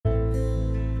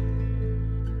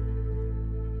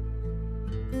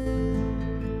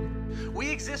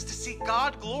exist to see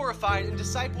God glorified and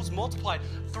disciples multiplied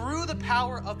through the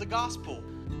power of the gospel.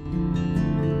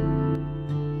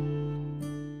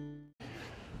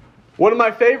 One of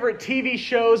my favorite TV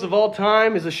shows of all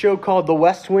time is a show called The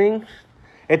West Wing.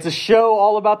 It's a show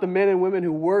all about the men and women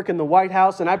who work in the White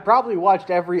House, and I probably watched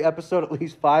every episode at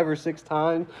least 5 or 6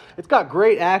 times. It's got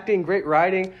great acting, great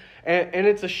writing, and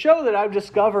it's a show that I've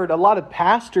discovered a lot of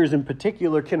pastors in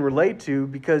particular can relate to,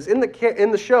 because in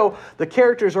the show, the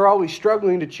characters are always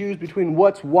struggling to choose between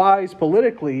what's wise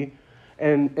politically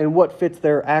and what fits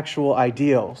their actual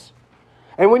ideals.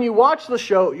 And when you watch the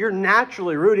show, you're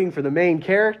naturally rooting for the main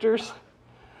characters.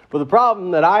 But the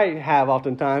problem that I have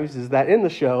oftentimes is that in the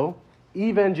show,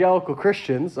 evangelical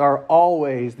Christians are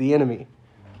always the enemy.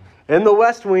 In the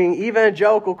West Wing,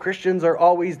 evangelical Christians are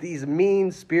always these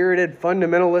mean-spirited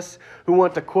fundamentalists who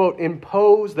want to, quote,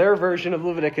 impose their version of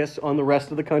Leviticus on the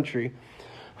rest of the country.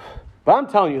 But I'm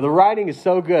telling you, the writing is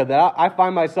so good that I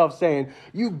find myself saying,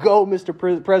 you go,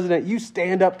 Mr. President, you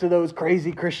stand up to those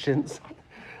crazy Christians.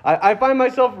 I find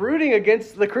myself rooting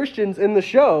against the Christians in the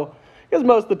show, because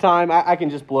most of the time I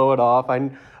can just blow it off.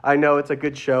 I know it's a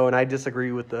good show, and I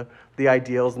disagree with the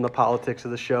ideals and the politics of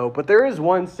the show. But there is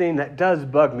one scene that does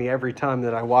bug me every time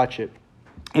that I watch it.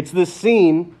 It's this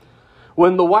scene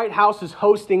when the White House is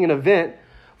hosting an event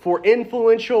for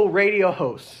influential radio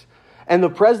hosts. And the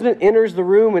president enters the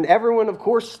room, and everyone, of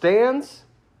course, stands,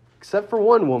 except for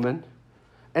one woman.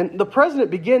 And the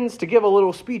president begins to give a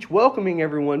little speech welcoming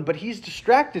everyone, but he's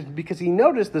distracted because he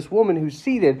noticed this woman who's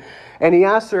seated, and he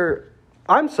asks her,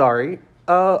 "I'm sorry,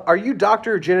 are you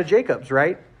Dr. Jenna Jacobs,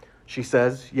 right?" She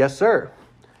says, "Yes, sir."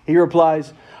 He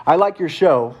replies, "I like your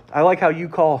show. I like how you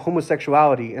call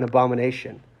homosexuality an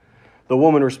abomination." The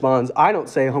woman responds, "I don't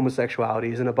say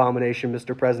homosexuality is an abomination,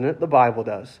 Mr. President. The Bible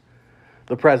does."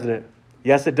 The president,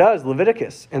 "Yes, it does,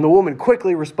 Leviticus." And the woman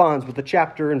quickly responds with the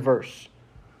chapter and verse.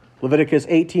 Leviticus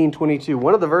 18:22,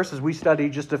 one of the verses we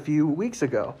studied just a few weeks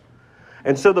ago.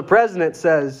 And so the president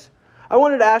says, "I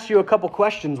wanted to ask you a couple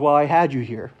questions while I had you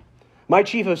here. My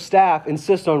chief of staff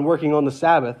insists on working on the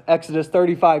Sabbath. Exodus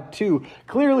 35:2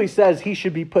 clearly says he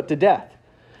should be put to death.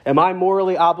 Am I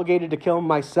morally obligated to kill him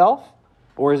myself,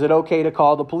 or is it okay to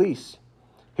call the police?"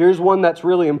 Here's one that's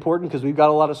really important because we've got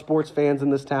a lot of sports fans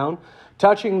in this town.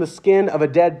 Touching the skin of a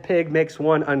dead pig makes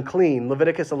one unclean.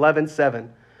 Leviticus 11:7.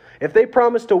 If they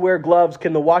promise to wear gloves,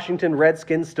 can the Washington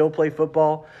Redskins still play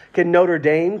football? Can Notre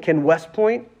Dame? Can West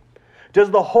Point? Does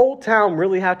the whole town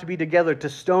really have to be together to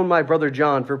stone my brother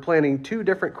John for planting 2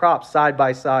 different crops side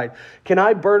by side? Can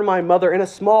I burn my mother in a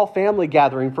small family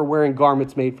gathering for wearing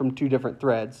garments made from 2 different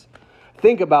threads?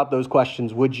 Think about those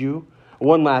questions, would you?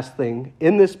 One last thing.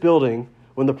 In this building,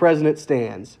 when the president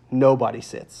stands, nobody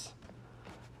sits.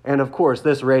 And of course,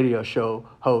 this radio show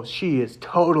host, she is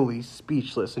totally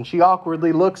speechless. And she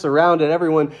awkwardly looks around at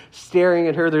everyone staring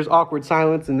at her. There's awkward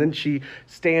silence. And then she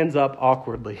stands up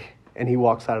awkwardly. And he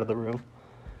walks out of the room.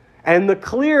 And the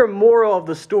clear moral of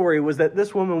the story was that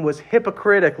this woman was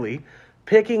hypocritically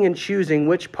picking and choosing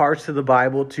which parts of the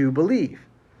Bible to believe.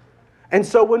 And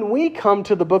so when we come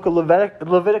to the book of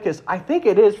Leviticus, I think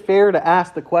it is fair to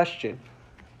ask the question,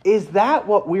 is that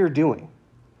what we're doing?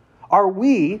 Are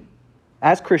we,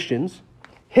 as Christians,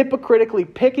 hypocritically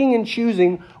picking and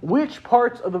choosing which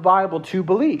parts of the Bible to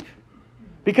believe?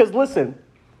 Because listen,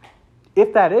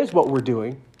 if that is what we're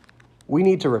doing, we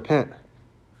need to repent.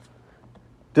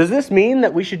 Does this mean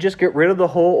that we should just get rid of the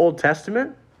whole Old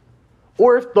Testament?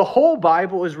 Or if the whole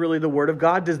Bible is really the Word of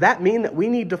God, does that mean that we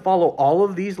need to follow all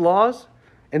of these laws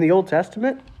in the Old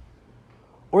Testament?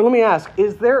 Or let me ask,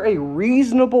 is there a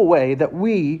reasonable way that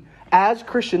we, as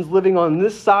Christians living on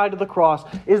this side of the cross,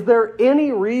 is there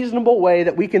any reasonable way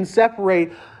that we can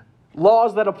separate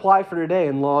laws that apply for today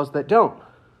and laws that don't?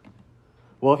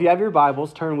 Well, if you have your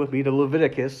Bibles, turn with me to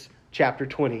Leviticus chapter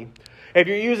 20. If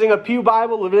you're using a Pew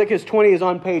Bible, Leviticus 20 is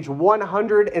on page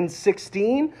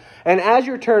 116. And as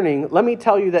you're turning, let me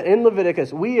tell you that in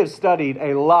Leviticus, we have studied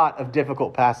a lot of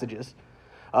difficult passages.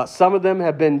 Some of them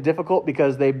have been difficult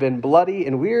because they've been bloody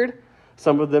and weird.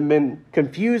 Some of them have been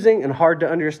confusing and hard to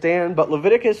understand. But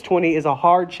Leviticus 20 is a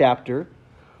hard chapter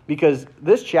because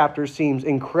this chapter seems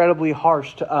incredibly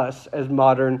harsh to us as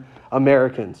modern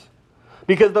Americans.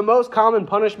 Because the most common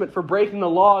punishment for breaking the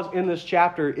laws in this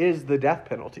chapter is the death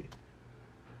penalty.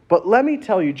 But let me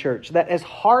tell you, church, that as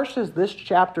harsh as this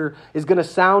chapter is going to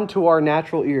sound to our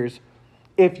natural ears,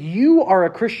 if you are a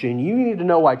Christian, you need to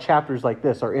know why chapters like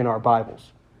this are in our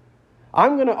Bibles.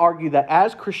 I'm going to argue that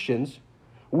as Christians,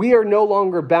 we are no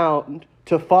longer bound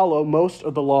to follow most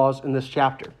of the laws in this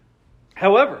chapter.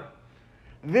 However,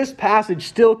 this passage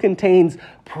still contains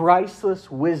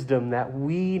priceless wisdom that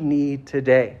we need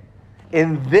today.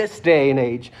 in this day and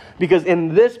age, because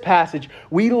in this passage,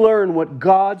 we learn what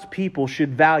God's people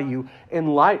should value in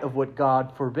light of what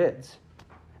God forbids.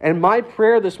 And my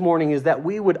prayer this morning is that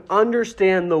we would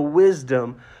understand the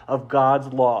wisdom of God's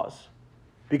laws.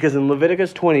 Because in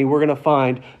Leviticus 20, we're going to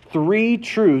find 3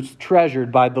 truths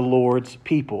treasured by the Lord's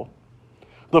people.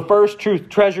 The first truth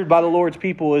treasured by the Lord's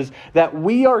people is that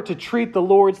we are to treat the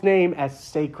Lord's name as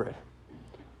sacred.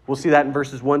 We'll see that in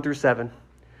verses 1 through 7.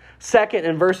 Second,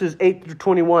 in verses 8 through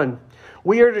 21,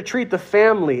 we are to treat the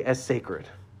family as sacred.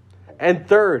 And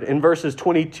third, in verses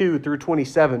 22 through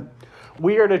 27,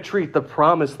 we are to treat the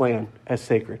promised land as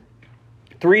sacred.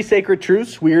 3 sacred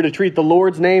truths. We are to treat the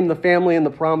Lord's name, the family, and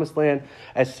the promised land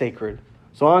as sacred.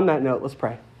 So on that note, let's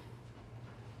pray.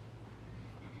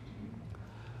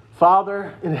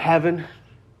 Father in heaven,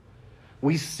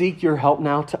 we seek your help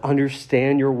now to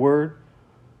understand your word,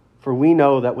 for we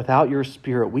know that without your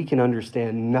Spirit, we can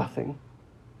understand nothing.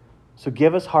 So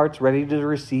give us hearts ready to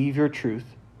receive your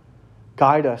truth.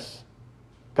 Guide us.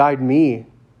 Guide me,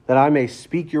 that I may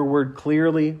speak your word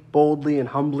clearly, boldly, and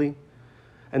humbly,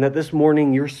 and that this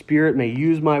morning your Spirit may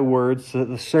use my words so that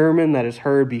the sermon that is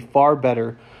heard be far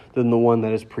better than the one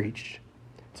that is preached.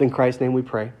 It's in Christ's name we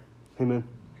pray. Amen.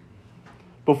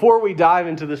 Before we dive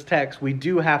into this text, we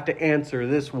do have to answer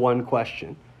this one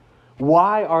question.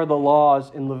 Why are the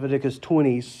laws in Leviticus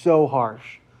 20 so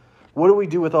harsh? What do we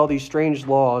do with all these strange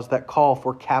laws that call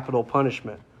for capital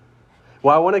punishment?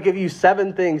 Well, I want to give you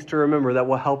 7 things to remember that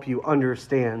will help you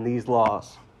understand these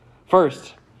laws.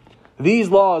 First, these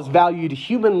laws valued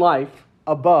human life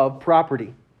above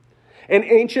property. In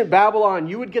ancient Babylon,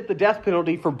 you would get the death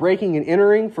penalty for breaking and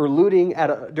entering, for looting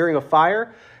during a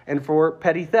fire, and for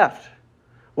petty theft.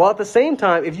 While at the same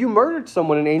time, if you murdered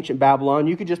someone in ancient Babylon,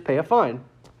 you could just pay a fine.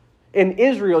 In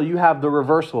Israel, you have the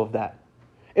reversal of that.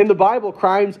 In the Bible,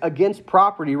 crimes against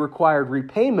property required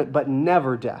repayment, but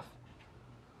never death.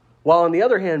 While on the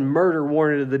other hand, murder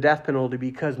warranted the death penalty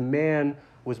because man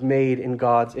was made in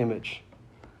God's image.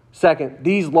 Second,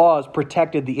 these laws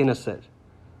protected the innocent.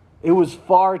 It was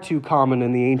far too common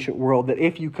in the ancient world that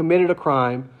if you committed a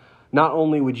crime, not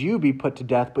only would you be put to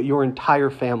death, but your entire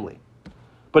family.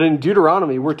 But in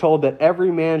Deuteronomy, we're told that every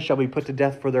man shall be put to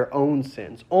death for their own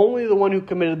sins. Only the one who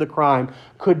committed the crime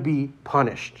could be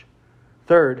punished.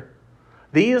 Third,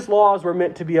 these laws were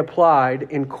meant to be applied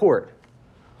in court.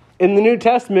 In the New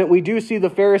Testament, we do see the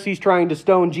Pharisees trying to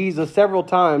stone Jesus several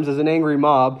times as an angry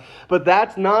mob, but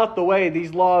that's not the way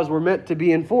these laws were meant to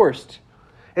be enforced.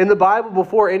 In the Bible,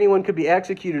 before anyone could be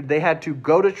executed, they had to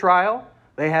go to trial,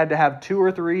 they had to have 2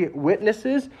 or 3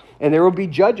 witnesses, and there would be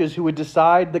judges who would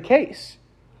decide the case.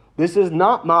 This is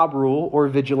not mob rule or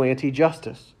vigilante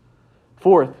justice.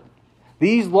 Fourth,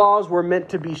 these laws were meant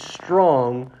to be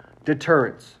strong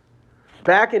deterrents.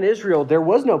 Back in Israel, there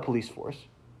was no police force.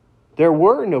 There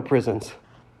were no prisons.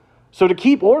 So to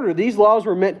keep order, these laws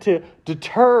were meant to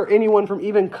deter anyone from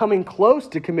even coming close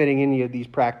to committing any of these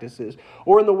practices.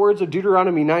 Or in the words of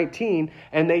Deuteronomy 19,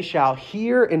 and they shall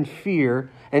hear and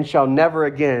fear and shall never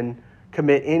again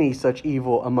commit any such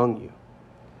evil among you.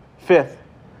 Fifth,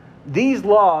 these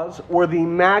laws were the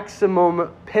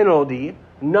maximum penalty,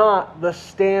 not the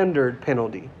standard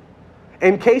penalty.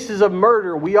 In cases of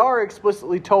murder, we are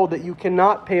explicitly told that you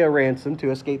cannot pay a ransom to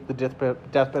escape the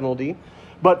death penalty.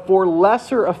 But for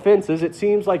lesser offenses, it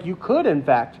seems like you could, in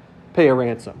fact, pay a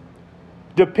ransom.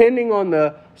 Depending on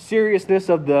the seriousness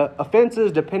of the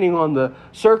offenses, depending on the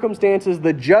circumstances,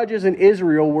 the judges in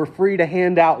Israel were free to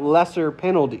hand out lesser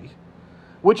penalties.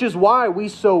 Which is why we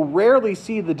so rarely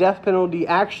see the death penalty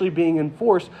actually being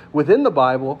enforced within the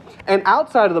Bible. And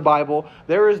outside of the Bible,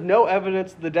 there is no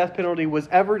evidence the death penalty was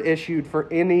ever issued for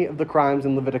any of the crimes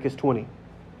in Leviticus 20.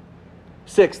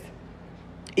 Sixth,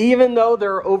 even though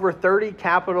there are over 30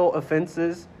 capital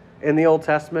offenses in the Old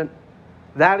Testament,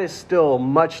 that is still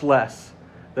much less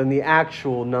than the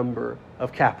actual number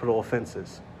of capital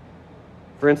offenses.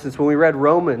 For instance, when we read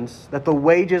Romans, that the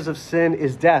wages of sin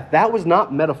is death, that was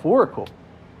not metaphorical.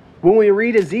 When we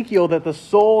read Ezekiel that the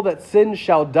soul that sins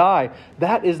shall die,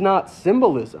 that is not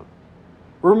symbolism.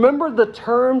 Remember the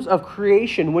terms of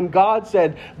creation when God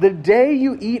said, the day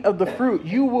you eat of the fruit,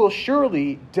 you will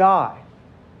surely die.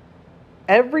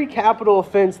 Every capital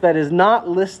offense that is not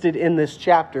listed in this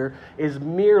chapter is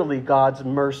merely God's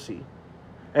mercy.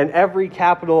 And every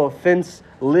capital offense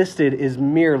listed is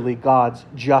merely God's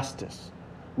justice.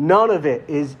 None of it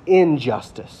is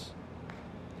injustice.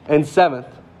 And seventh,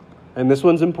 and this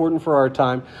one's important for our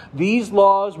time, these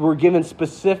laws were given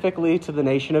specifically to the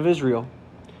nation of Israel.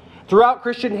 Throughout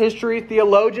Christian history,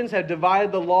 theologians have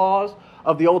divided the laws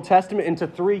of the Old Testament into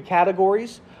 3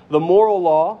 categories: the moral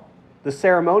law, the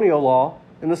ceremonial law,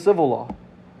 and the civil law.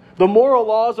 The moral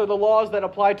laws are the laws that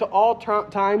apply to all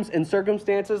times and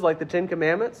circumstances, like the Ten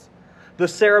Commandments. The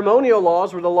ceremonial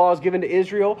laws were the laws given to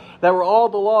Israel that were all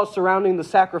the laws surrounding the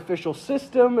sacrificial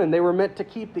system, and they were meant to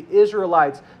keep the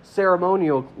Israelites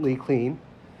ceremonially clean.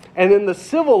 And then the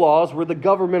civil laws were the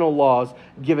governmental laws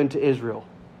given to Israel.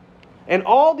 And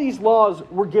all these laws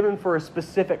were given for a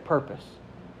specific purpose.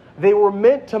 They were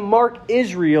meant to mark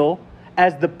Israel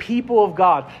as the people of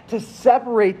God, to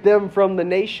separate them from the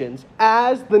nations,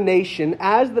 as the nation,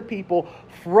 as the people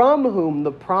from whom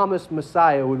the promised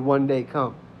Messiah would one day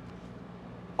come.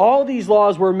 All these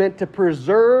laws were meant to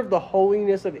preserve the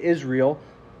holiness of Israel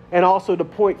and also to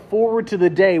point forward to the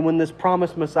day when this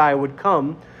promised Messiah would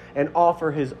come and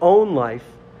offer his own life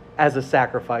as a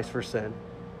sacrifice for sin.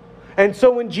 And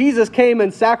so when Jesus came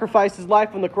and sacrificed his life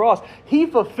on the cross, he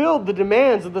fulfilled the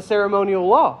demands of the ceremonial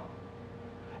law.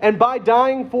 And by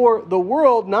dying for the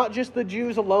world, not just the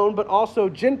Jews alone, but also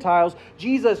Gentiles,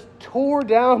 Jesus tore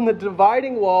down the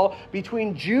dividing wall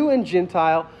between Jew and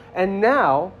Gentile. And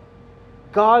now,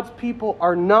 God's people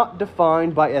are not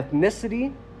defined by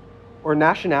ethnicity or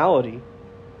nationality,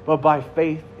 but by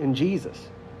faith in Jesus.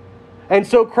 And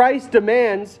so Christ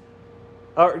fulfilled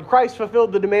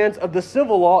the demands of the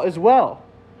civil law as well.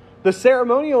 The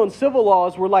ceremonial and civil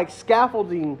laws were like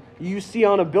scaffolding you see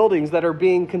on buildings that are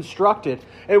being constructed.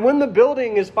 And when the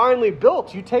building is finally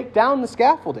built, you take down the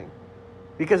scaffolding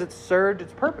because it served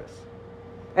its purpose.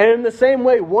 And in the same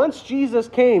way, once Jesus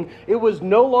came, it was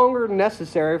no longer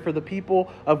necessary for the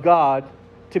people of God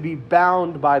to be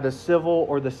bound by the civil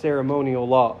or the ceremonial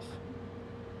laws.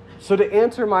 So to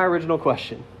answer my original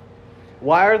question,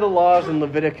 why are the laws in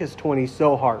Leviticus 20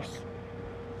 so harsh?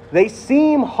 They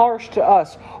seem harsh to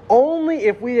us only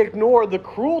if we ignore the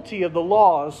cruelty of the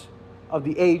laws of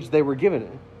the age they were given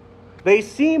in. They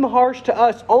seem harsh to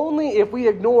us only if we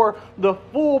ignore the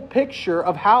full picture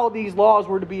of how these laws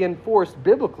were to be enforced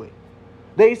biblically.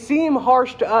 They seem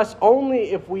harsh to us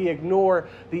only if we ignore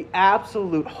the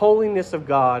absolute holiness of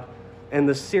God and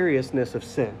the seriousness of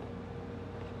sin.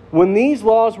 When these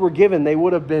laws were given, they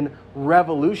would have been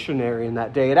revolutionary in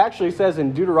that day. It actually says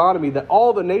in Deuteronomy that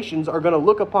all the nations are going to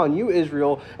look upon you,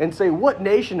 Israel, and say, what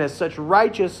nation has such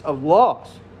righteous of laws?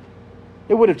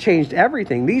 It would have changed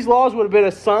everything. These laws would have been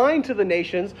a sign to the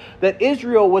nations that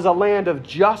Israel was a land of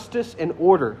justice and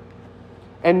order.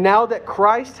 And now that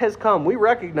Christ has come, we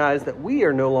recognize that we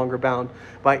are no longer bound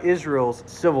by Israel's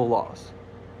civil laws.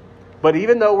 But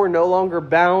even though we're no longer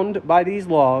bound by these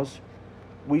laws,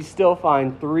 we still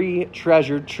find three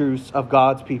treasured truths of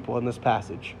God's people in this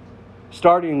passage,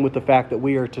 starting with the fact that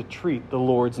we are to treat the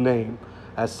Lord's name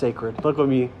as sacred. Look with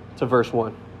me to verse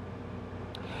 1.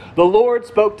 The Lord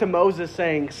spoke to Moses,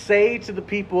 saying, say to the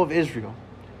people of Israel,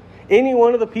 any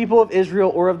one of the people of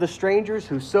Israel or of the strangers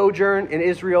who sojourn in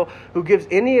Israel who gives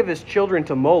any of his children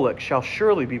to Moloch shall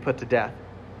surely be put to death.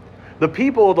 The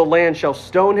people of the land shall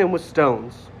stone him with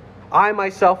stones. I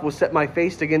myself will set my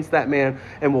face against that man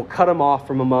and will cut him off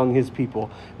from among his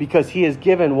people, because he has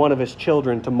given one of his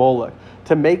children to Moloch,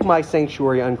 to make my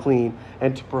sanctuary unclean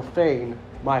and to profane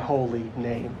my holy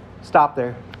name. Stop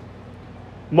there.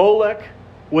 Moloch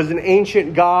was an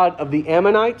ancient god of the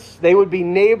Ammonites. They would be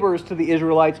neighbors to the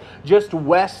Israelites just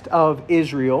west of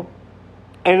Israel.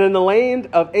 And in the land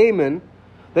of Ammon,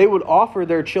 they would offer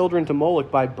their children to Moloch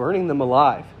by burning them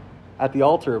alive at the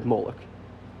altar of Moloch.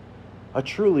 A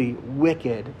truly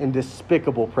wicked and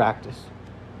despicable practice.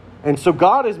 And so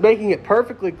God is making it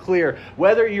perfectly clear,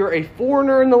 whether you're a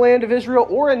foreigner in the land of Israel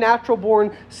or a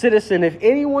natural-born citizen, if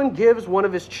anyone gives one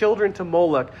of his children to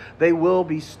Moloch, they will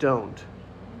be stoned.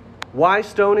 Why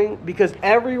stoning? Because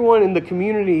everyone in the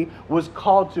community was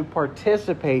called to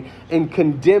participate in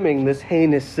condemning this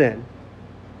heinous sin.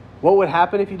 What would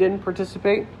happen if you didn't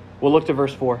participate? We'll look to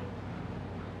verse 4.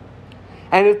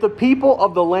 And if the people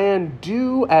of the land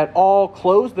do at all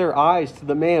close their eyes to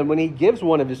the man when he gives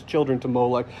one of his children to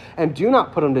Moloch, and do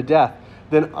not put him to death,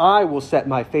 then I will set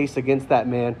my face against that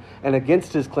man and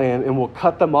against his clan, and will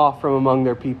cut them off from among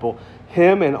their people,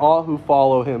 him and all who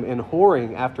follow him in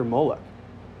whoring after Moloch.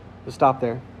 Let's stop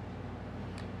there.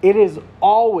 It has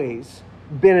always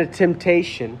been a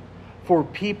temptation for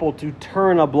people to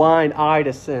turn a blind eye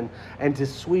to sin and to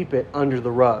sweep it under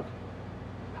the rug.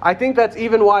 I think that's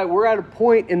even why we're at a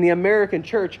point in the American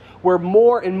church where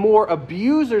more and more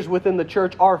abusers within the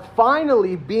church are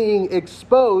finally being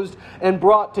exposed and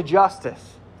brought to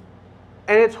justice.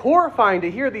 And it's horrifying to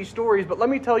hear these stories, but let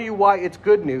me tell you why it's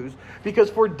good news.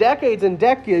 Because for decades and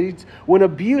decades, when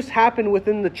abuse happened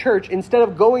within the church, instead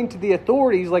of going to the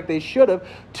authorities like they should have,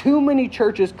 too many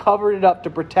churches covered it up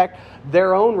to protect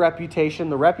their own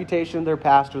reputation, the reputation of their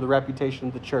pastor, the reputation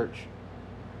of the church.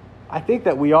 I think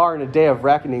that we are in a day of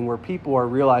reckoning where people are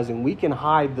realizing we can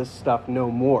hide this stuff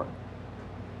no more.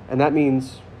 And that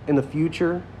means in the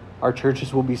future, our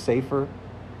churches will be safer,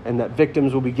 and that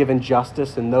victims will be given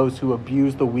justice, and those who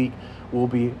abuse the weak will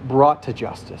be brought to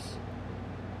justice.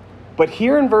 But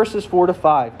here in verses 4 to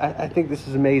 5, I think this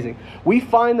is amazing. We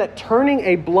find that turning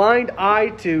a blind eye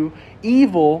to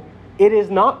evil, it is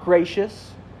not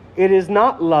gracious, it is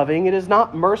not loving, it is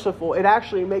not merciful. It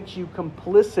actually makes you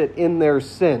complicit in their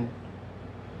sin.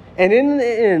 And in the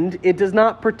end, it does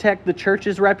not protect the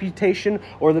church's reputation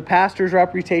or the pastor's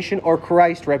reputation or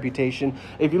Christ's reputation.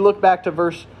 If you look back to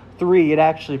verse 3, it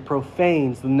actually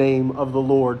profanes the name of the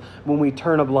Lord when we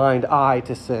turn a blind eye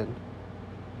to sin.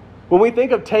 When we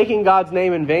think of taking God's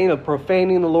name in vain, of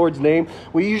profaning the Lord's name,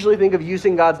 we usually think of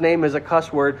using God's name as a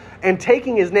cuss word. And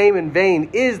taking his name in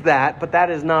vain is that, but that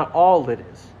is not all it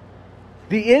is.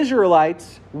 The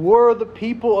Israelites were the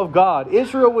people of God.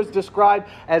 Israel was described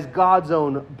as God's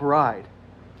own bride.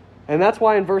 And that's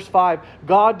why in verse 5,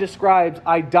 God describes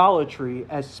idolatry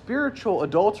as spiritual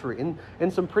adultery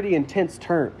in some pretty intense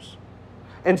terms.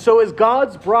 And so as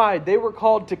God's bride, they were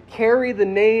called to carry the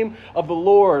name of the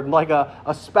Lord, like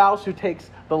a spouse who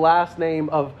takes the last name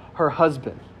of her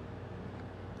husband.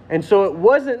 And so it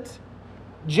wasn't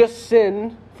just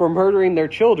sin for murdering their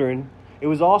children, it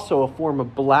was also a form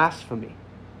of blasphemy.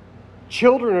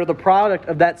 Children are the product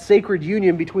of that sacred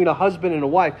union between a husband and a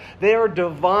wife. They are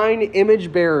divine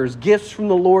image bearers, gifts from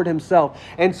the Lord himself.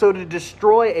 And so to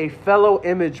destroy a fellow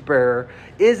image bearer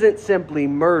isn't simply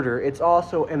murder, it's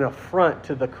also an affront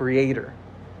to the Creator.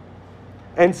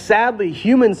 And sadly,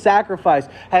 human sacrifice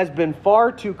has been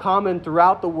far too common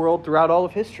throughout the world, throughout all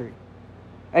of history.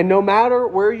 And no matter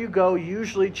where you go,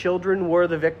 usually children were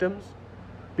the victims.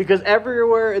 Because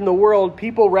everywhere in the world,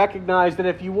 people recognize that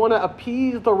if you want to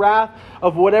appease the wrath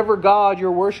of whatever God you're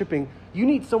worshiping, you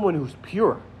need someone who's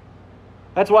pure.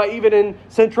 That's why even in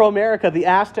Central America, the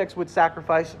Aztecs would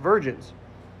sacrifice virgins.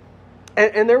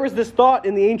 And there was this thought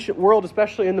in the ancient world,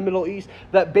 especially in the Middle East,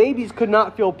 that babies could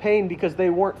not feel pain because they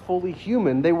weren't fully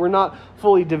human. They were not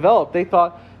fully developed. They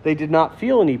thought they did not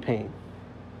feel any pain.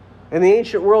 In the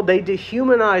ancient world, they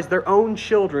dehumanized their own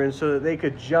children so that they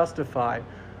could justify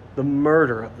the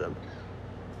murder of them.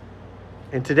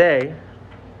 And today,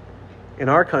 in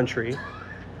our country,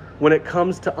 when it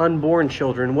comes to unborn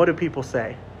children, what do people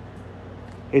say?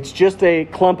 It's just a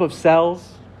clump of cells.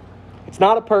 It's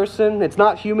not a person. It's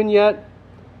not human yet.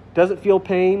 Doesn't feel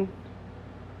pain.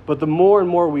 But the more and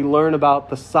more we learn about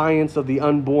the science of the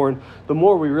unborn, the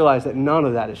more we realize that none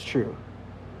of that is true.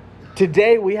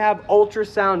 Today, we have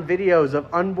ultrasound videos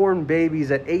of unborn babies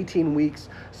at 18 weeks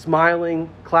smiling,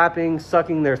 clapping,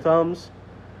 sucking their thumbs.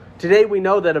 Today, we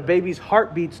know that a baby's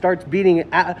heartbeat starts beating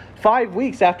at 5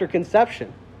 weeks after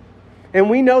conception. And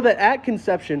we know that at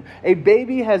conception, a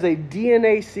baby has a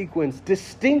DNA sequence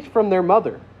distinct from their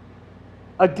mother.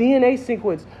 A DNA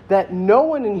sequence that no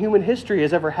one in human history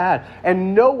has ever had,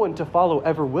 and no one to follow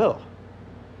ever will.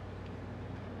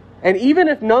 And even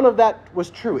if none of that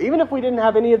was true, even if we didn't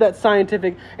have any of that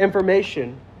scientific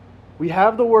information, we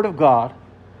have the Word of God,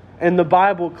 and the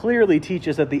Bible clearly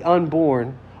teaches that the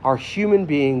unborn are human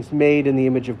beings made in the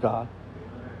image of God.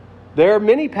 There are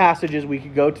many passages we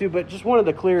could go to, but just one of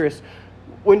the clearest.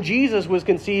 When Jesus was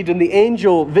conceived and the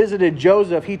angel visited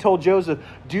Joseph, he told Joseph,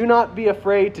 "Do not be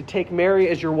afraid to take Mary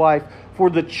as your wife,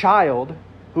 for the child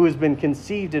who has been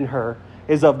conceived in her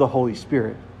is of the Holy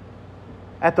Spirit."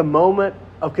 At the moment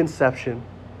of conception,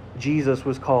 Jesus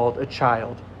was called a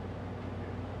child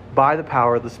by the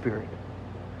power of the Spirit.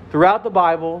 Throughout the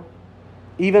Bible,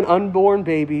 even unborn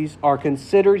babies are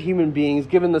considered human beings,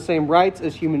 given the same rights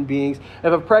as human beings.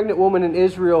 If a pregnant woman in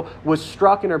Israel was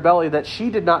struck in her belly, that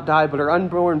she did not die, but her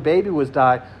unborn baby would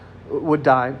die,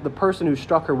 the person who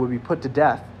struck her would be put to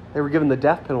death. They were given the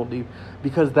death penalty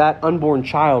because that unborn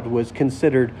child was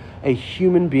considered a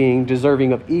human being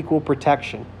deserving of equal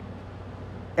protection.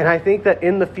 And I think that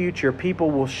in the future, people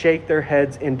will shake their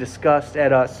heads in disgust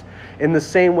at us in the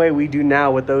same way we do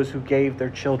now with those who gave their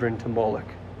children to Moloch.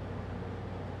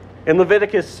 In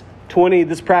Leviticus 20,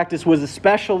 this practice was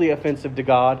especially offensive to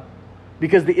God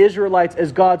because the Israelites,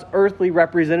 as God's earthly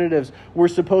representatives, were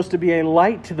supposed to be a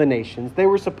light to the nations. They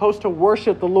were supposed to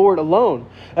worship the Lord alone.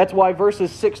 That's why verses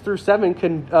 6 through 7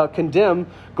 condemn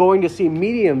going to see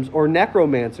mediums or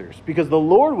necromancers, because the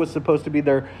Lord was supposed to be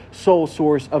their sole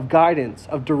source of guidance,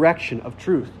 of direction, of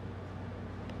truth.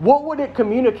 What would it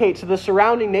communicate to the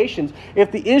surrounding nations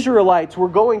if the Israelites were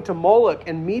going to Moloch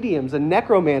and mediums and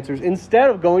necromancers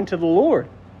instead of going to the Lord?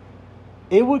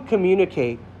 It would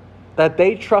communicate that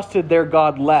they trusted their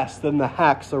God less than the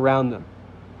hacks around them.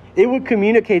 It would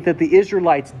communicate that the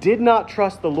Israelites did not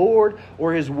trust the Lord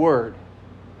or his word.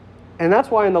 And that's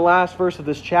why in the last verse of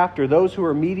this chapter, those who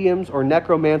are mediums or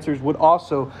necromancers would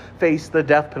also face the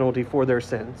death penalty for their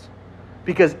sins.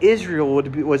 Because Israel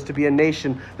was to be a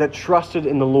nation that trusted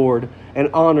in the Lord and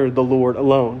honored the Lord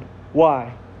alone.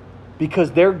 Why?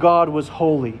 Because their God was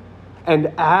holy.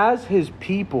 And as his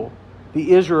people,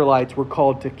 the Israelites were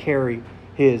called to carry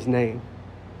his name.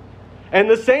 And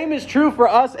the same is true for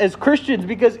us as Christians,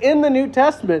 because in the New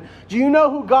Testament, do you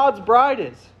know who God's bride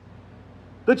is?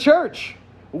 The church.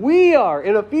 We are,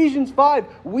 in Ephesians 5,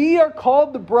 we are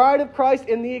called the bride of Christ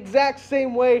in the exact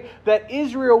same way that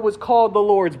Israel was called the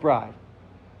Lord's bride.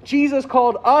 Jesus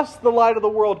called us the light of the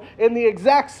world in the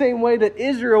exact same way that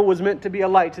Israel was meant to be a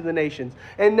light to the nations.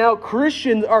 And now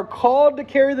Christians are called to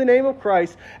carry the name of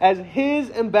Christ as his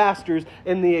ambassadors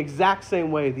in the exact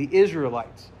same way the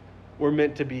Israelites were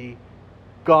meant to be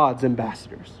God's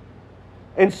ambassadors.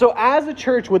 And so as a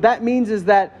church, what that means is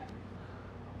that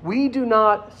we do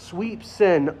not sweep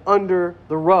sin under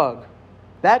the rug.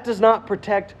 That does not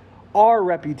protect our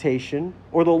reputation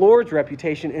or the Lord's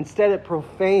reputation. Instead, it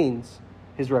profanes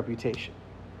his reputation.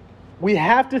 We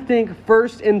have to think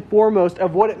first and foremost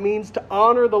of what it means to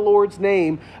honor the Lord's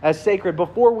name as sacred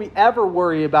before we ever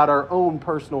worry about our own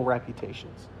personal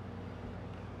reputations.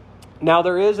 Now,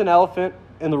 there is an elephant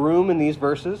in the room in these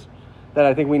verses that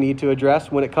I think we need to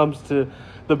address when it comes to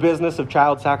the business of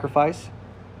child sacrifice.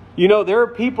 You know, there are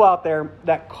people out there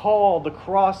that call the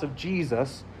cross of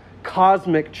Jesus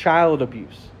cosmic child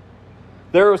abuse.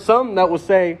 There are some that will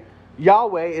say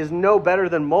Yahweh is no better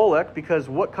than Moloch, because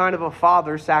what kind of a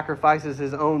father sacrifices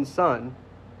his own son?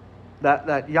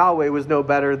 That Yahweh was no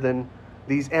better than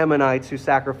these Ammonites who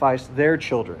sacrificed their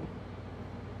children.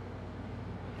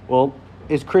 Well,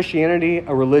 is Christianity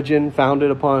a religion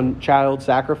founded upon child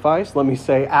sacrifice? Let me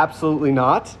say absolutely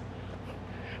not.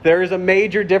 There is a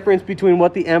major difference between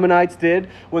what the Ammonites did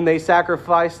when they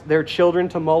sacrificed their children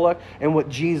to Moloch and what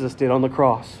Jesus did on the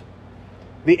cross.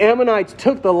 The Ammonites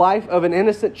took the life of an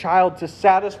innocent child to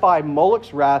satisfy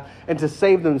Moloch's wrath and to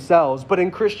save themselves. But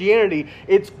in Christianity,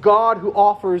 it's God who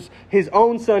offers his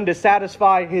own son to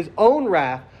satisfy his own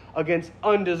wrath against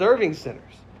undeserving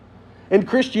sinners. In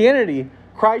Christianity,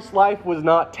 Christ's life was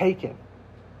not taken.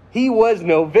 He was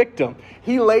no victim.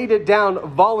 He laid it down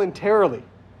voluntarily.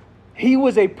 He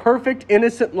was a perfect,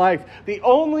 innocent life, the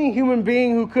only human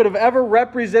being who could have ever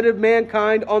represented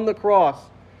mankind on the cross.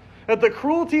 That the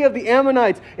cruelty of the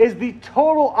Ammonites is the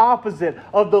total opposite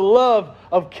of the love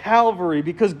of Calvary,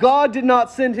 because God did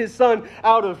not send his son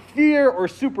out of fear or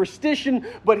superstition,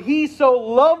 but he so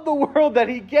loved the world that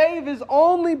he gave his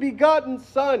only begotten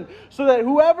son, so that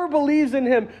whoever believes in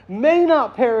him may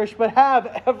not perish but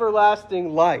have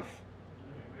everlasting life.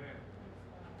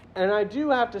 And I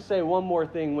do have to say one more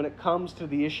thing when it comes to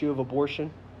the issue of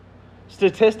abortion.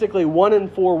 Statistically, 1 in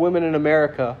 4 women in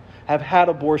America have had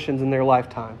abortions in their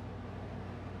lifetime.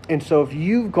 And so if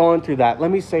you've gone through that,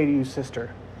 let me say to you,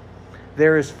 sister,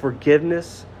 there is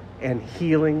forgiveness and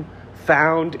healing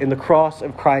found in the cross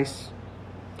of Christ.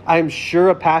 I am sure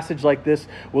a passage like this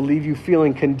will leave you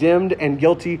feeling condemned and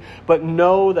guilty, but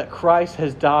know that Christ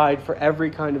has died for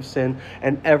every kind of sin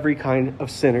and every kind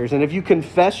of sinners. And if you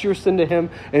confess your sin to him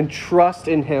and trust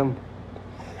in him,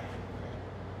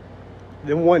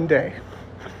 then one day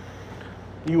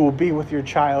you will be with your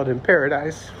child in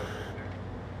paradise.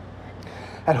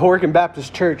 At Horicon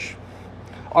Baptist Church,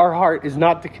 our heart is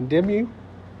not to condemn you.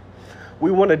 We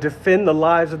want to defend the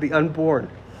lives of the unborn.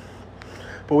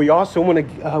 But we also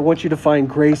want you to find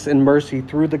grace and mercy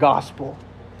through the gospel.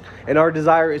 And our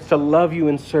desire is to love you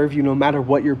and serve you no matter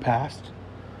what your past.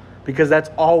 Because that's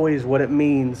always what it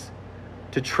means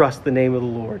to trust the name of the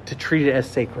Lord, to treat it as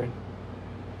sacred.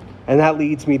 And that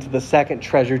leads me to the second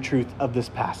treasure truth of this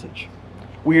passage.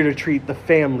 We are to treat the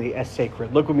family as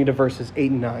sacred. Look with me to verses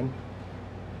 8 and 9.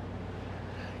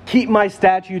 Keep my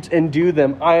statutes and do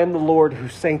them. I am the Lord who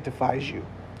sanctifies you.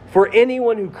 For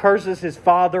anyone who curses his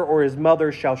father or his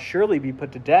mother shall surely be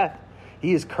put to death.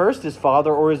 He has cursed his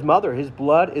father or his mother. His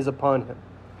blood is upon him.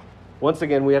 Once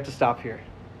again, we have to stop here.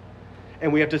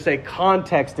 And we have to say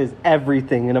context is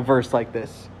everything in a verse like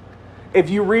this. If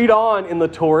you read on in the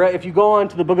Torah, if you go on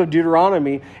to the book of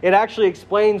Deuteronomy, it actually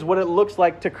explains what it looks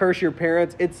like to curse your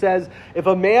parents. It says, if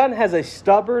a man has a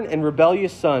stubborn and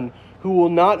rebellious son who will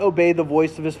not obey the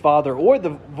voice of his father or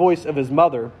the voice of his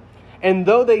mother, and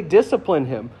though they discipline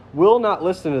him, will not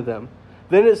listen to them,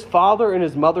 then his father and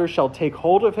his mother shall take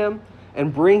hold of him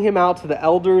and bring him out to the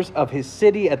elders of his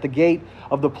city at the gate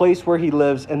of the place where he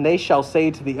lives, and they shall say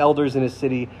to the elders in his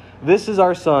city, this is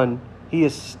our son. He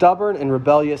is stubborn and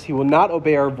rebellious. He will not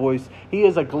obey our voice. He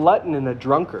is a glutton and a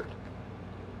drunkard.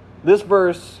 This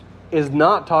verse is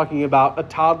not talking about a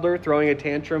toddler throwing a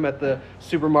tantrum at the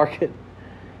supermarket.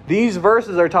 These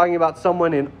verses are talking about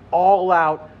someone in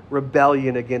all-out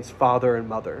rebellion against father and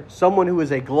mother. Someone who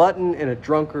is a glutton and a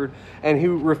drunkard and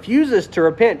who refuses to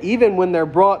repent even when they're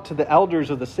brought to the elders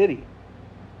of the city.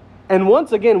 And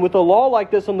once again, with a law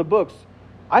like this on the books,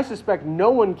 I suspect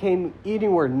no one came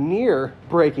anywhere near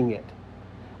breaking it,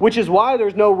 which is why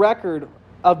there's no record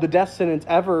of the death sentence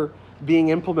ever being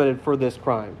implemented for this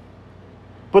crime.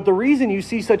 But the reason you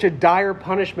see such a dire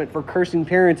punishment for cursing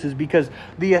parents is because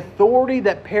the authority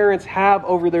that parents have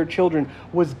over their children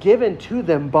was given to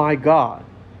them by God.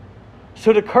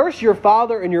 So to curse your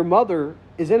father and your mother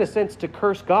is, in a sense, to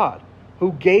curse God,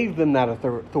 who gave them that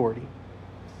authority.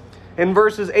 In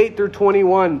verses 8 through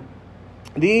 21,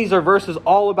 these are verses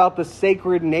all about the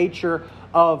sacred nature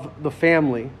of the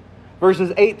family.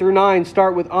 Verses 8 through 9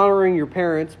 start with honoring your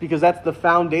parents because that's the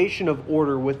foundation of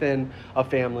order within a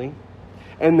family.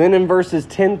 And then in verses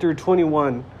 10 through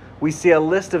 21, we see a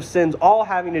list of sins all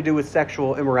having to do with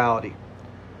sexual immorality.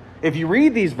 If you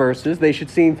read these verses, they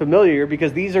should seem familiar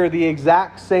because these are the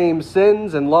exact same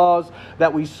sins and laws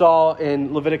that we saw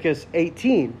in Leviticus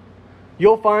 18.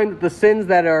 You'll find that the sins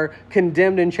that are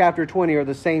condemned in chapter 20 are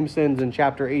the same sins in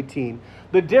chapter 18.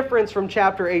 The difference from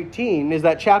chapter 18 is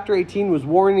that chapter 18 was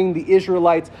warning the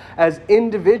Israelites as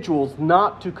individuals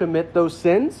not to commit those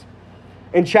sins.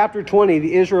 In chapter 20,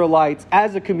 the Israelites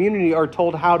as a community are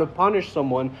told how to punish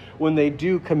someone when they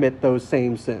do commit those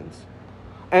same sins.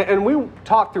 And we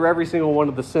talked through every single one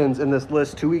of the sins in this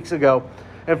list 2 weeks ago.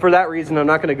 And for that reason, I'm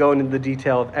not going to go into the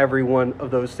detail of every one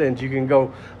of those sins. You can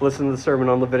go listen to the sermon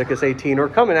on Leviticus 18 or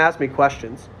come and ask me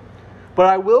questions. But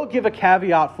I will give a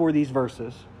caveat for these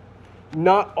verses.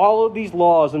 Not all of these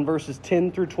laws in verses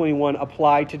 10 through 21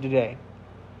 apply to today.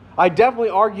 I definitely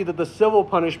argue that the civil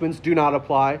punishments do not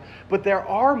apply, but there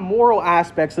are moral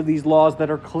aspects of these laws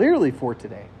that are clearly for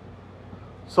today.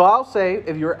 So I'll say,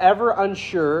 if you're ever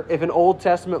unsure if an Old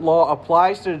Testament law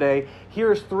applies to today,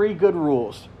 here's 3 good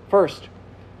rules. First,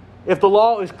 if the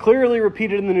law is clearly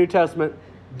repeated in the New Testament,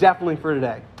 definitely for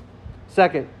today.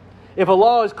 Second, if a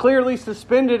law is clearly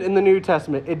suspended in the New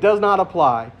Testament, it does not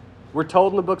apply. We're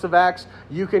told in the books of Acts,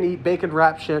 you can eat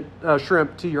bacon-wrapped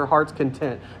shrimp to your heart's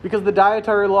content because the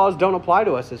dietary laws don't apply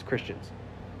to us as Christians.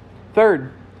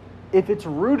 Third, if it's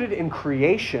rooted in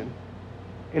creation,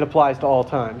 it applies to all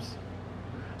times.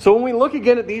 So when we look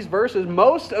again at these verses,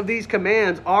 most of these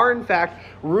commands are in fact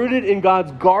rooted in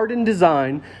God's garden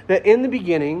design that in the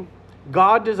beginning,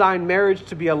 God designed marriage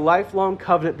to be a lifelong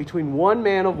covenant between one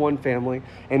man of one family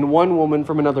and one woman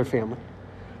from another family.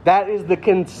 That is the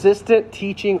consistent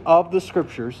teaching of the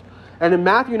Scriptures. And in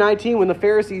Matthew 19, when the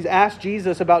Pharisees asked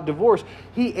Jesus about divorce,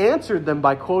 he answered them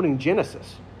by quoting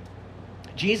Genesis.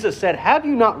 Jesus said, "Have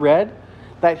you not read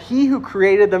that he who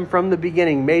created them from the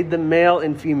beginning made them male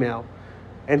and female,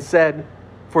 and said,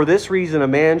 for this reason a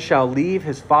man shall leave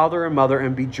his father and mother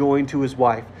and be joined to his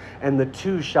wife, and the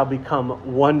two shall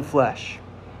become one flesh.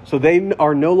 So they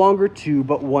are no longer two,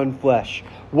 but one flesh.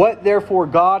 What therefore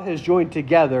God has joined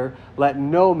together, let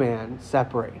no man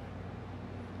separate."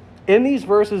 In these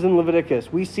verses in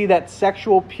Leviticus, we see that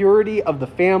sexual purity of the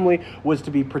family was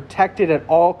to be protected at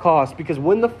all costs, because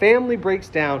when the family breaks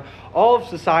down, all of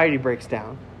society breaks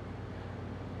down.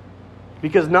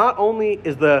 Because not only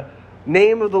is the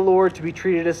name of the Lord to be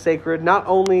treated as sacred, not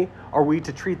only are we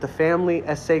to treat the family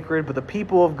as sacred, but the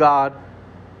people of God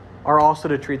are also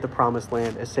to treat the promised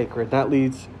land as sacred. That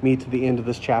leads me to the end of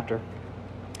this chapter.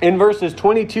 In verses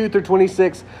 22 through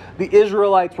 26, the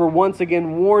Israelites were once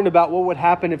again warned about what would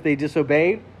happen if they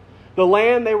disobeyed. The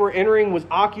land they were entering was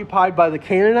occupied by the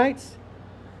Canaanites.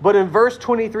 But in verse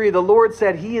 23, the Lord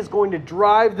said he is going to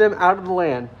drive them out of the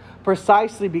land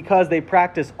precisely because they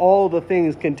practice all the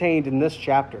things contained in this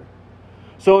chapter.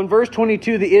 So in verse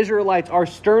 22, the Israelites are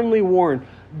sternly warned,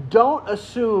 don't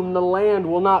assume the land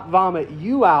will not vomit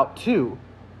you out too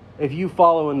if you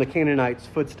follow in the Canaanites'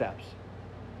 footsteps.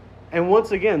 And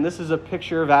once again, this is a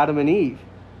picture of Adam and Eve,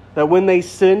 that when they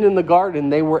sinned in the garden,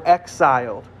 they were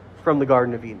exiled from the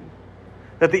Garden of Eden.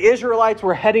 That the Israelites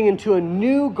were heading into a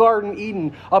new Garden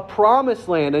Eden, a promised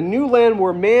land, a new land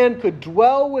where man could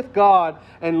dwell with God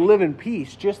and live in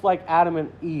peace, just like Adam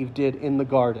and Eve did in the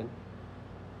garden.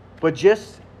 But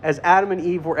just as Adam and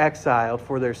Eve were exiled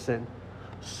for their sin,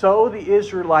 so the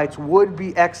Israelites would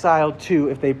be exiled too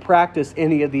if they practiced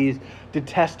any of these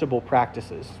detestable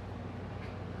practices.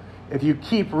 If you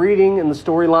keep reading in the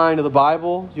storyline of the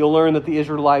Bible, you'll learn that the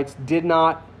Israelites did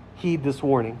not heed this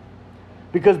warning.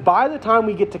 Because by the time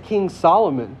we get to King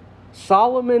Solomon,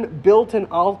 Solomon built an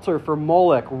altar for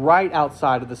Molech right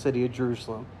outside of the city of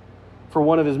Jerusalem for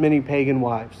one of his many pagan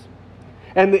wives.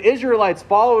 And the Israelites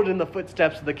followed in the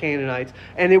footsteps of the Canaanites,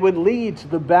 and it would lead to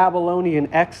the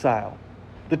Babylonian exile.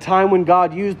 The time when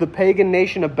God used the pagan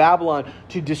nation of Babylon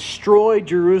to destroy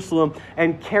Jerusalem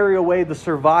and carry away the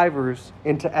survivors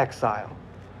into exile.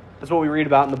 That's what we read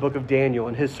about in the book of Daniel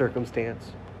and his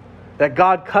circumstance. That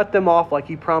God cut them off like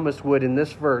he promised would in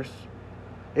this verse.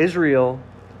 Israel,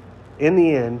 in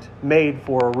the end, made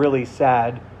for a really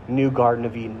sad new Garden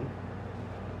of Eden.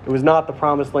 It was not the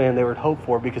promised land they would hope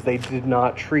for because they did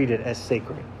not treat it as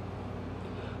sacred.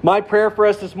 My prayer for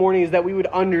us this morning is that we would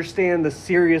understand the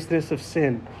seriousness of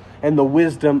sin and the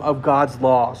wisdom of God's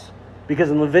laws. Because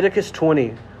in Leviticus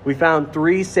 20, we found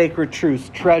 3 sacred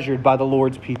truths treasured by the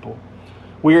Lord's people.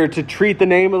 We are to treat the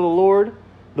name of the Lord,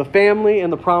 the family,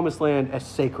 and the promised land as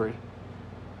sacred.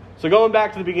 So going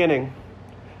back to the beginning,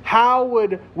 how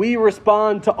would we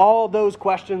respond to all those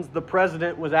questions the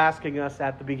president was asking us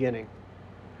at the beginning?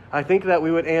 I think that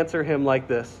we would answer him like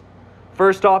this.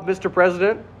 First off, Mr.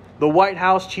 President, the White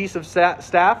House Chief of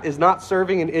Staff is not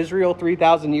serving in Israel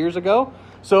 3,000 years ago,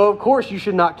 so of course you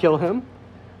should not kill him.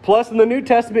 Plus, in the New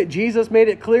Testament, Jesus made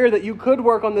it clear that you could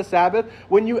work on the Sabbath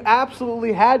when you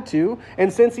absolutely had to,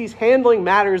 and since he's handling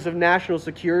matters of national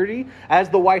security as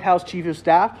the White House Chief of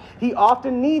Staff, he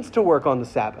often needs to work on the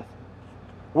Sabbath.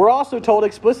 We're also told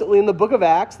explicitly in the book of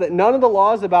Acts that none of the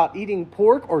laws about eating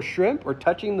pork or shrimp or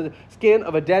touching the skin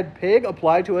of a dead pig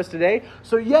apply to us today.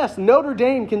 So yes, Notre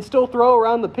Dame can still throw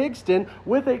around the pigskin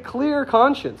with a clear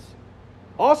conscience.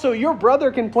 Also, your brother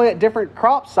can plant different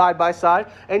crops side by side,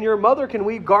 and your mother can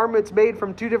weave garments made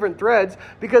from 2 different threads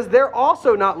because they're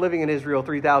also not living in Israel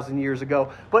 3,000 years ago.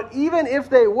 But even if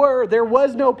they were, there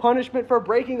was no punishment for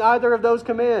breaking either of those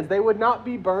commands. They would not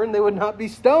be burned, they would not be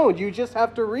stoned. You just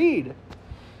have to read.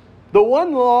 The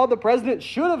one law the president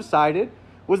should have cited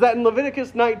was that in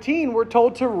Leviticus 19, we're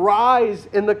told to rise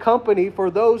in the company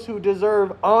for those who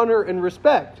deserve honor and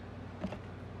respect.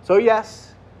 So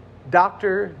yes,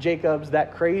 Dr. Jacobs,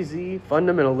 that crazy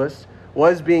fundamentalist,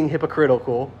 was being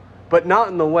hypocritical, but not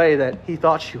in the way that he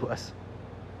thought she was.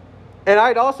 And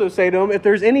I'd also say to him, if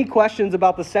there's any questions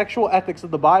about the sexual ethics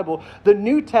of the Bible, the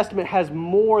New Testament has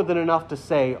more than enough to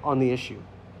say on the issue.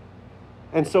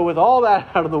 And so with all that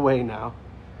out of the way now,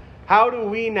 how do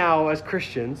we now as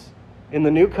Christians in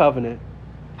the new covenant,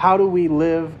 how do we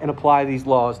live and apply these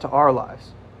laws to our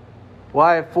lives? Well,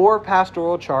 I have 4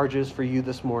 pastoral charges for you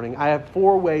this morning. I have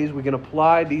 4 ways we can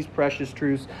apply these precious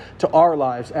truths to our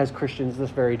lives as Christians this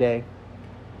very day.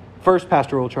 First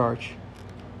pastoral charge,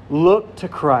 look to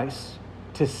Christ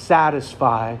to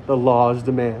satisfy the law's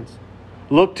demands.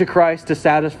 Look to Christ to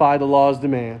satisfy the law's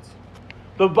demands.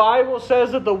 The Bible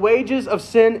says that the wages of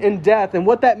sin and death, and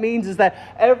what that means is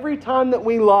that every time that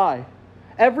we lie,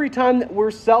 every time that we're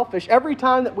selfish, every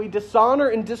time that we dishonor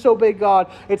and disobey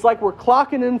God, it's like we're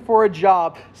clocking in for a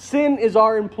job. Sin is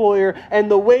our employer,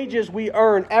 and the wages we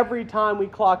earn every time we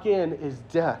clock in is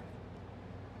death.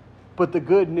 But the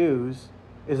good news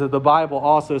is that the Bible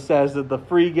also says that the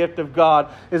free gift of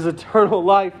God is eternal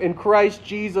life in Christ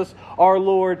Jesus our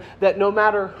Lord, that no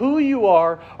matter who you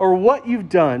are or what you've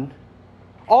done,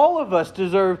 all of us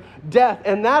deserve death,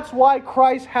 and that's why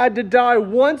Christ had to die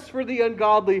once for the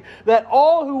ungodly, that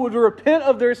all who would repent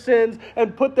of their sins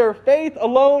and put their faith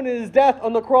alone in his death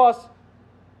on the cross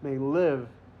may live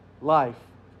life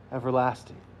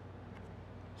everlasting.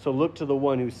 So look to the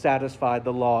one who satisfied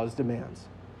the law's demands.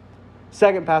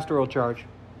 Second pastoral charge.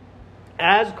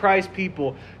 As Christ's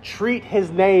people, treat his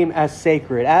name as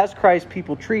sacred. As Christ's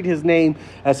people, treat his name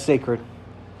as sacred.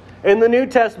 In the New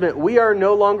Testament, we are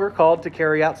no longer called to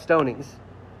carry out stonings.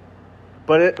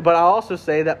 But I also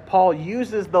say that Paul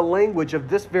uses the language of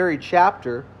this very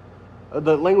chapter,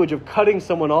 the language of cutting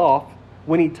someone off,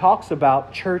 when he talks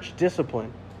about church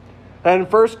discipline. And in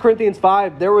 1 Corinthians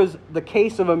 5, there was the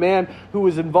case of a man who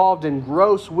was involved in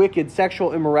gross, wicked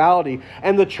sexual immorality.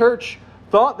 And the church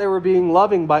thought they were being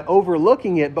loving by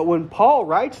overlooking it. But when Paul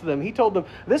writes to them, he told them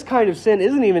this kind of sin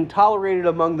isn't even tolerated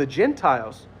among the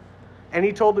Gentiles. And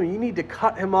he told them, you need to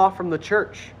cut him off from the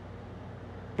church.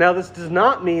 Now, this does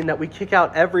not mean that we kick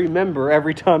out every member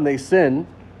every time they sin.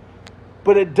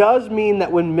 But it does mean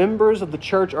that when members of the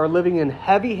church are living in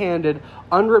heavy-handed,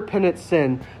 unrepentant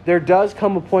sin, there does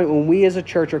come a point when we as a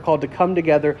church are called to come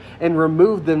together and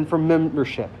remove them from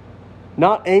membership.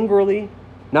 Not angrily,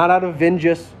 not out of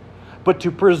vengeance, but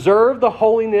to preserve the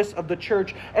holiness of the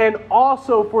church and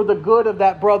also for the good of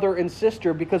that brother and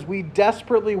sister, because we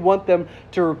desperately want them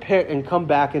to repent and come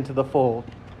back into the fold.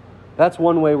 That's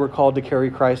one way we're called to carry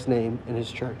Christ's name in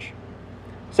his church.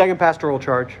 Second pastoral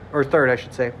charge, or third, I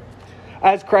should say.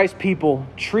 As Christ's people,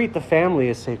 treat the family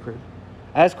as sacred.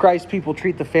 As Christ's people,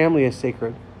 treat the family as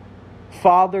sacred.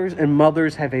 Fathers and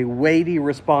mothers have a weighty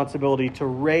responsibility to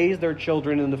raise their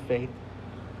children in the faith.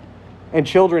 And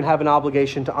children have an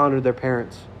obligation to honor their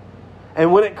parents.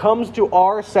 And when it comes to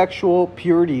our sexual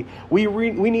purity, we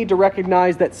need to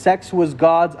recognize that sex was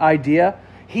God's idea.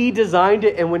 He designed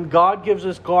it, and when God gives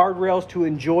us guardrails to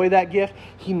enjoy that gift,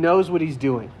 He knows what He's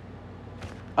doing.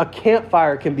 A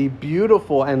campfire can be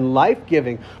beautiful and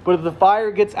life-giving, but if the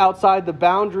fire gets outside the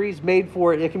boundaries made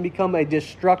for it, it can become a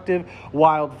destructive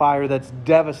wildfire that's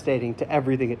devastating to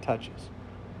everything it touches.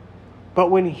 But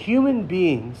when human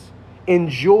beings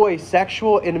enjoy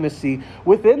sexual intimacy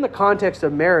within the context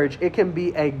of marriage, it can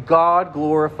be a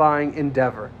God-glorifying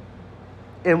endeavor.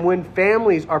 And when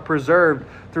families are preserved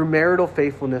through marital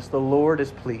faithfulness, the Lord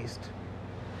is pleased.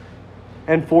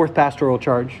 And fourth pastoral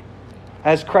charge,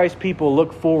 as Christ's people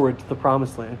look forward to the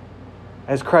promised land.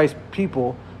 As Christ's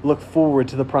people look forward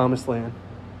to the promised land.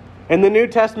 In the New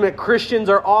Testament, Christians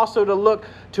are also to look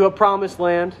to a promised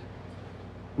land.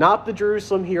 Not the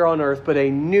Jerusalem here on earth, but a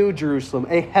new Jerusalem,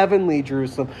 a heavenly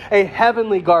Jerusalem, a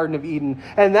heavenly Garden of Eden.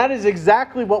 And that is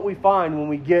exactly what we find when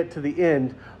we get to the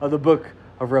end of the book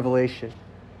of Revelation.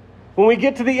 When we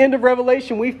get to the end of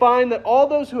Revelation, we find that all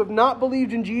those who have not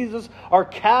believed in Jesus are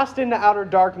cast into outer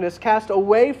darkness, cast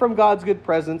away from God's good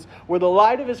presence, where the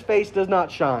light of His face does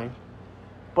not shine.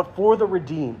 But for the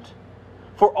redeemed,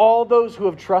 for all those who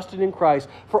have trusted in Christ,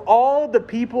 for all the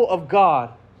people of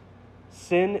God,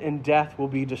 sin and death will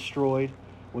be destroyed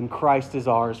when Christ is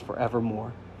ours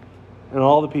forevermore. And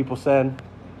all the people said,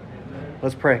 Amen.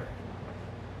 Let's pray.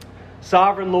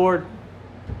 Sovereign Lord,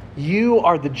 You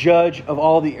are the judge of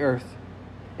all the earth.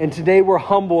 And today we're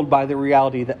humbled by the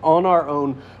reality that on our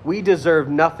own, we deserve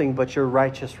nothing but Your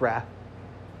righteous wrath.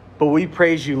 But we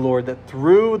praise You, Lord, that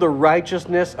through the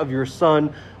righteousness of Your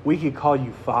Son, we can call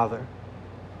You Father.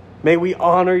 May we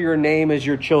honor Your name as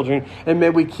Your children, and may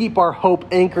we keep our hope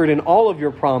anchored in all of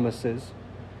Your promises.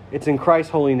 It's in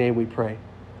Christ's holy name we pray.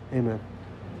 Amen.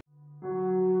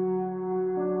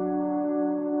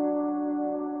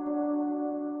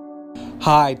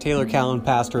 Hi, Taylor Callen,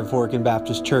 pastor of Horicon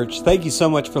Baptist Church. Thank you so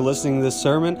much for listening to this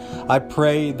sermon. I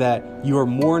pray that you are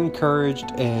more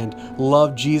encouraged and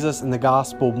love Jesus and the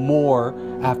gospel more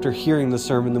after hearing the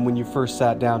sermon than when you first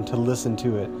sat down to listen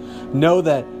to it. Know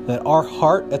that our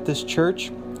heart at this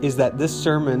church is that this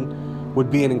sermon would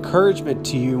be an encouragement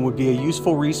to you and would be a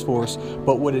useful resource,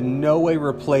 but would in no way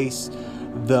replace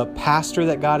the pastor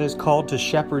that God has called to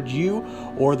shepherd you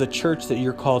or the church that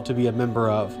you're called to be a member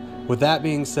of. With that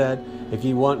being said, if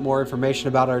you want more information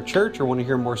about our church or want to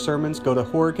hear more sermons, go to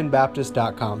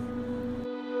horiconbaptist.com.